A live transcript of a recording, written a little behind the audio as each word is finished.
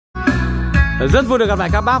Rất vui được gặp lại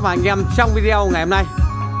các bác và anh em trong video ngày hôm nay.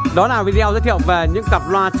 Đó là video giới thiệu về những cặp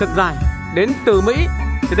loa chân dài đến từ Mỹ.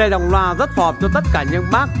 Thì đây là dòng loa rất phù hợp cho tất cả những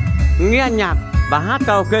bác nghe nhạc và hát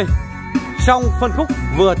karaoke trong phân khúc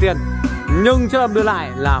vừa tiền, nhưng chất âm đưa lại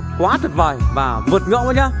là quá tuyệt vời và vượt ngưỡng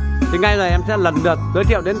quá nhá. Thì ngay giờ em sẽ lần lượt giới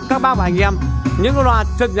thiệu đến các bác và anh em những loa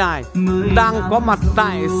chân dài đang có mặt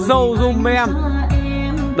tại showroom em.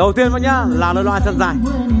 Đầu tiên nhá là loa chân dài.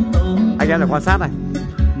 Anh em phải quan sát này.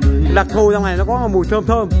 Đặc thù trong này nó có một mùi thơm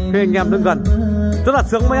thơm khi anh em đứng gần, rất là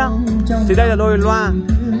sướng nhá. Thì đây là đôi loa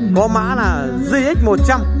có mã là JX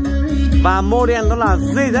 100 và model đó là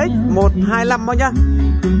JX 125 nhá.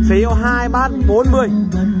 Sở hữu 2 bát 40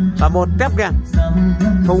 và một tép kèn,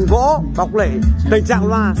 thùng gỗ bọc lể, tình trạng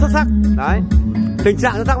loa xuất sắc đấy, tình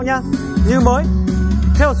trạng xuất sắc nhá, như mới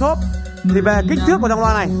theo shop. Thì về kích thước của dòng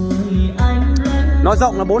loa này, nó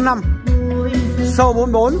rộng là 45, sâu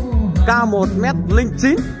 44, cao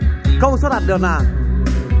 1m09, công suất đạt được là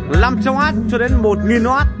 500W cho đến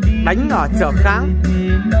 1000W, đánh ở trở kháng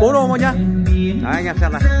 4 ôm thôi nhá. Đấy anh em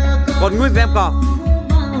xem này, còn nguyên em cò,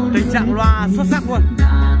 tình trạng loa xuất sắc luôn,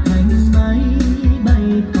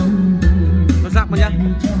 xuất sắc mà nhá.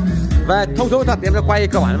 Về thông số thật thì em sẽ quay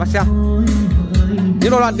cơ bản cho bác xem.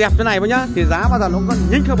 Những đôi loa đẹp thế này với nhá, thì giá bao giờ nó có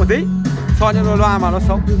nhích hơn một tí so với những đôi loa mà nó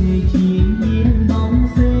xấu.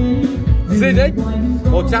 JX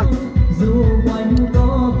 100,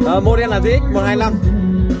 model là JX 125,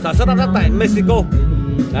 sản xuất lắp ráp tại Mexico.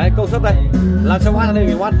 Đấy, công suất đây 500W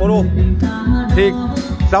đến 1000W mono. Thì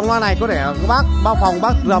dòng loa này có thể các bác bao phòng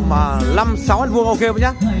bác dầm 5-6 m2 ok với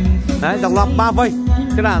nhá. Đấy, dòng loa 3 vây,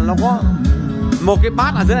 tức là nó có một cái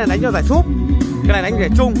bát ở dưới này đánh cho giải súp, cái này đánh giải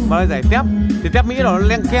chung và đây giải tép. Thì tép Mỹ nó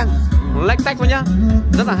len keng, nó lách tách với nhá,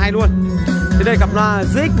 rất là hay luôn. Thì đây cặp loa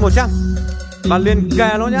JX 100 và liền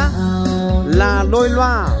kề nó nhá là đôi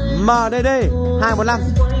loa MDD 215.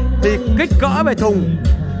 Thì kích cỡ về thùng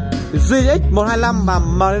JX 125 và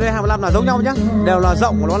MDD 215 là giống nhau nhá, đều là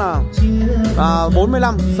rộng của nó là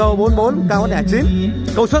 45, sâu 44, cao 109.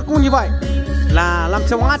 Công suất cũng như vậy là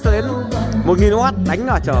 500W cho đến 1000W, đánh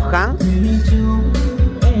ở trở kháng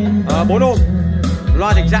 4 ôm.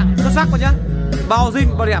 Loa tình trạng xuất sắc quá nhá, bao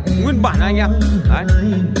zin bao đẹp, nguyên bản anh em. Đấy,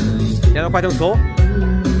 để nó quay thông số,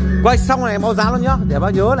 quay xong này báo giá luôn nhá, để bác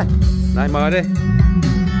nhớ này. Đây MDD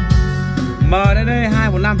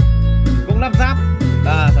 215 cũng lắp ráp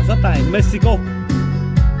sản xuất tại Mexico,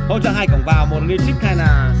 hỗ trợ 2 cổng vào, 1 ly trích hay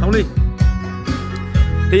là 6 ly.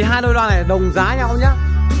 Thì hai đôi loa này đồng giá nhau nhá,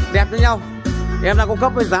 đẹp như nhau. Em đang cung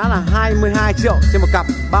cấp với giá là 22 triệu trên một cặp,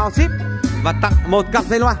 bao ship và tặng một cặp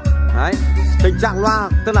dây loa. Đấy, tình trạng loa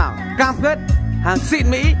tức là cam kết hàng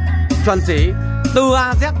xịn Mỹ, chuẩn chỉ từ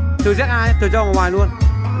A Z, từ ZA từ trong ngoài luôn,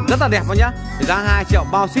 rất là đẹp nhá. Thì giá 2 triệu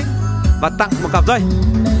bao ship và tặng một cặp dây.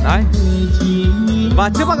 Đấy, và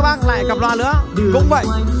trước mắt các bác lại cặp loa nữa cũng vậy.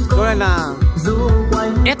 Đôi này là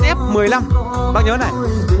SF15, bác nhớ này,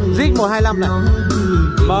 JX 125 này,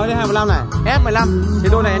 MD 215 này, F15. Thì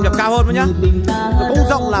đôi này em nhập cao hơn với nhá, nó cũng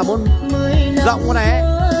rộng là rộng con này ấy,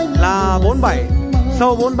 là 47,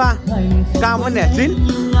 sâu 43, cao 109.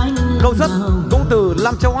 Công suất cũng từ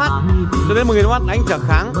 500W cho đến 1000W, đánh trở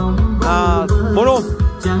kháng 4 ôm.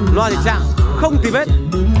 Loa tình trạng không tì vết,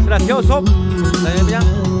 là thiếu shop. Đây em nhá,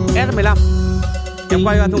 S15. Em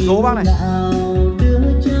quay ra thông số bác này.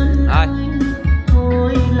 Đây,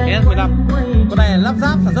 S15. Con này lắp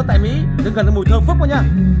ráp sản xuất tại Mỹ, đừng cần mùi thơm phức quá nhá.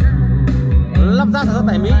 Lắp ráp sản xuất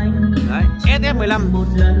tại Mỹ. Đấy, SF15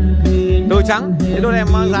 đôi trắng. Thì đôi này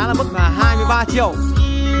mang giá là mức là 23 triệu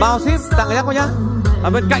bao ship, tặng cái nhắc quá nhá. Ở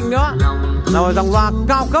bên cạnh nữa là dòng loa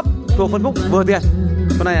cao cấp thuộc phân khúc vừa tiền.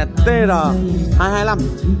 Con này là TR225,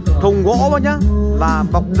 thùng gỗ nhá và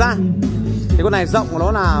bọc da. Thì con này rộng của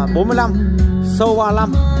nó là 45, sâu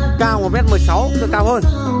 35, cao 1m16, rất cao hơn.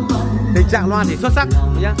 Tình trạng loa thì xuất sắc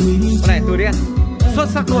nhá. Con này từ đen xuất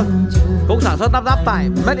sắc luôn, cũng sản xuất lắp ráp tại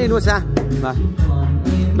Made in USA.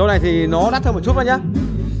 Đôi này thì nó đắt hơn một chút thôi nhá.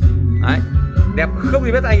 Đấy, đẹp không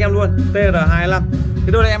gì biết anh em luôn, TR225.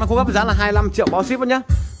 Thì đôi này em đang cung cấp giá là 25 triệu bao ship nhá,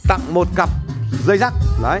 tặng một cặp dây rắc.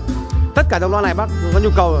 Đấy, tất cả dòng loa này bác có nhu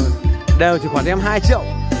cầu đều chỉ khoảng em 2 triệu,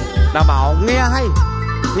 đảm bảo nghe hay,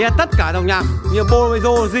 nghe tất cả dòng nhạc như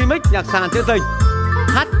bolero, remix, nhạc sàn, trữ tình,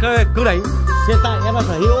 hát cứ đánh. Hiện tại em đang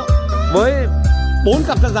sở hữu với 4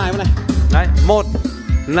 cặp chân dài này. Đấy, một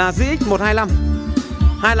là JX 125,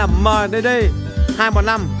 hai là MDD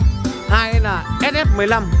 215, hai là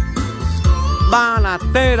SF15, ba là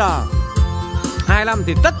TR25.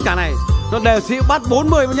 Thì tất cả này nó đều sở hữu bát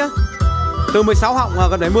 40 nhá, từ 16 họng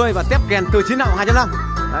gần 70 và tép kèn từ 9 họng 2.5.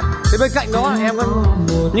 Đấy. Thì bên cạnh đó em có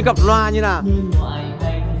những cặp loa như là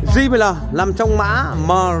JBL nằm trong mã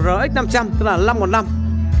MRX 500, tức là 515,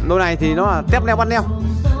 Lô này thì nó là tép neo bắt neo.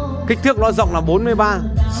 Kích thước nó rộng là 43,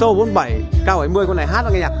 sâu 47, cao 70. Con này hát là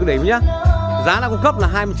nghe nhạc cứ để ý nhá. Giá là cung cấp là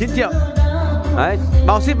 29 triệu. Đấy,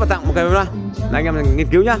 bao ship và tặng một cái camera. Anh em nghiên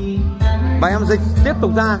cứu nhá. Và em dịch tiếp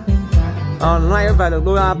tục ra. Hôm nay em về được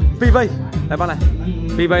đôi Peavey. Đây bác này,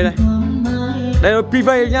 Peavey đây. Đây là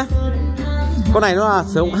Peavey nhá. Con này nó là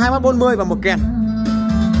sử dụng 2m40 và một kèn.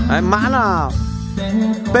 Đấy, mã là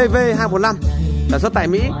Pv 215, sản xuất tại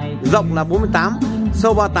Mỹ, rộng là 48,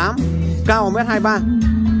 sâu 38, cao 1m23.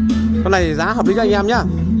 Con này giá hợp lý cho anh em nhá.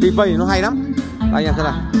 Peavey nó hay lắm. Anh em xem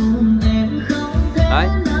này. Đấy,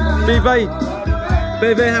 Peavey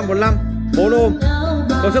Pv 215, 4 ôm,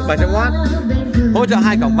 công suất 700W, hỗ trợ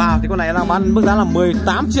 2 cổng vào. Thì con này là bán mức giá là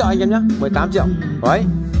 18 triệu anh em nhé, 18 triệu. Đấy.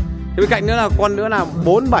 Thì bên cạnh nữa là con nữa là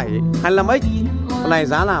 4725X. Con này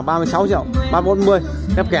giá là 36 triệu, 340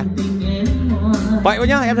 thép kèn. Vậy thôi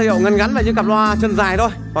nhá, em giới thiệu ngắn về những cặp loa chân dài thôi.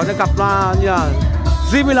 Còn những cặp loa như là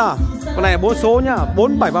JBL, con này 4 số nhá,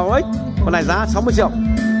 4735X. Con này giá 60 triệu.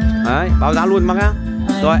 Đấy, báo giá luôn bác nhá.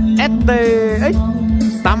 Rồi STX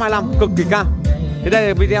 825 cực kỳ cao. Thì đây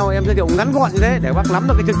là video em giới thiệu ngắn gọn như thế để bác nắm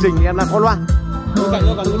được cái chương trình em đang có loa. Bên cạnh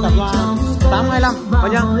đó còn những cặp loa 825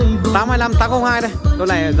 các nhá. 825 802 đây. Con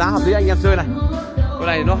này giá hợp lý anh em chơi này. Con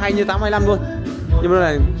này nó hay như 825 luôn. Nhưng mà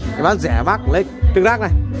này cái bán rẻ bác lấy tương tác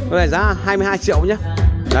này. Con này giá 22 triệu nhá.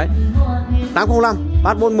 Đấy. 805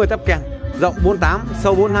 bát 40 tép kèn, rộng 48,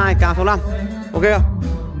 sâu 42, cao 65. Ok không?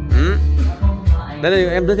 Đây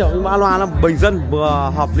là em giới thiệu những mã loa là bình dân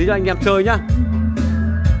vừa hợp lý cho anh em chơi nhá.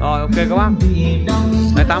 Rồi ok các bác.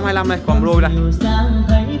 Đây 825 này, còn đôi này.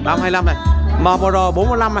 825 này. MR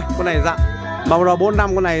 415 này, con này dạng MR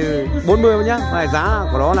 45, con này 40 nhá. Con này giá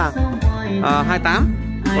của nó là 28.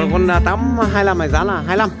 Còn con 825 này giá là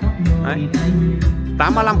 25. Đấy.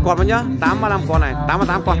 835 còn nhá, 835 con này,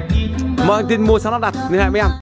 838 con. Mọi tin mua sẵn lắp đặt liên hệ với em.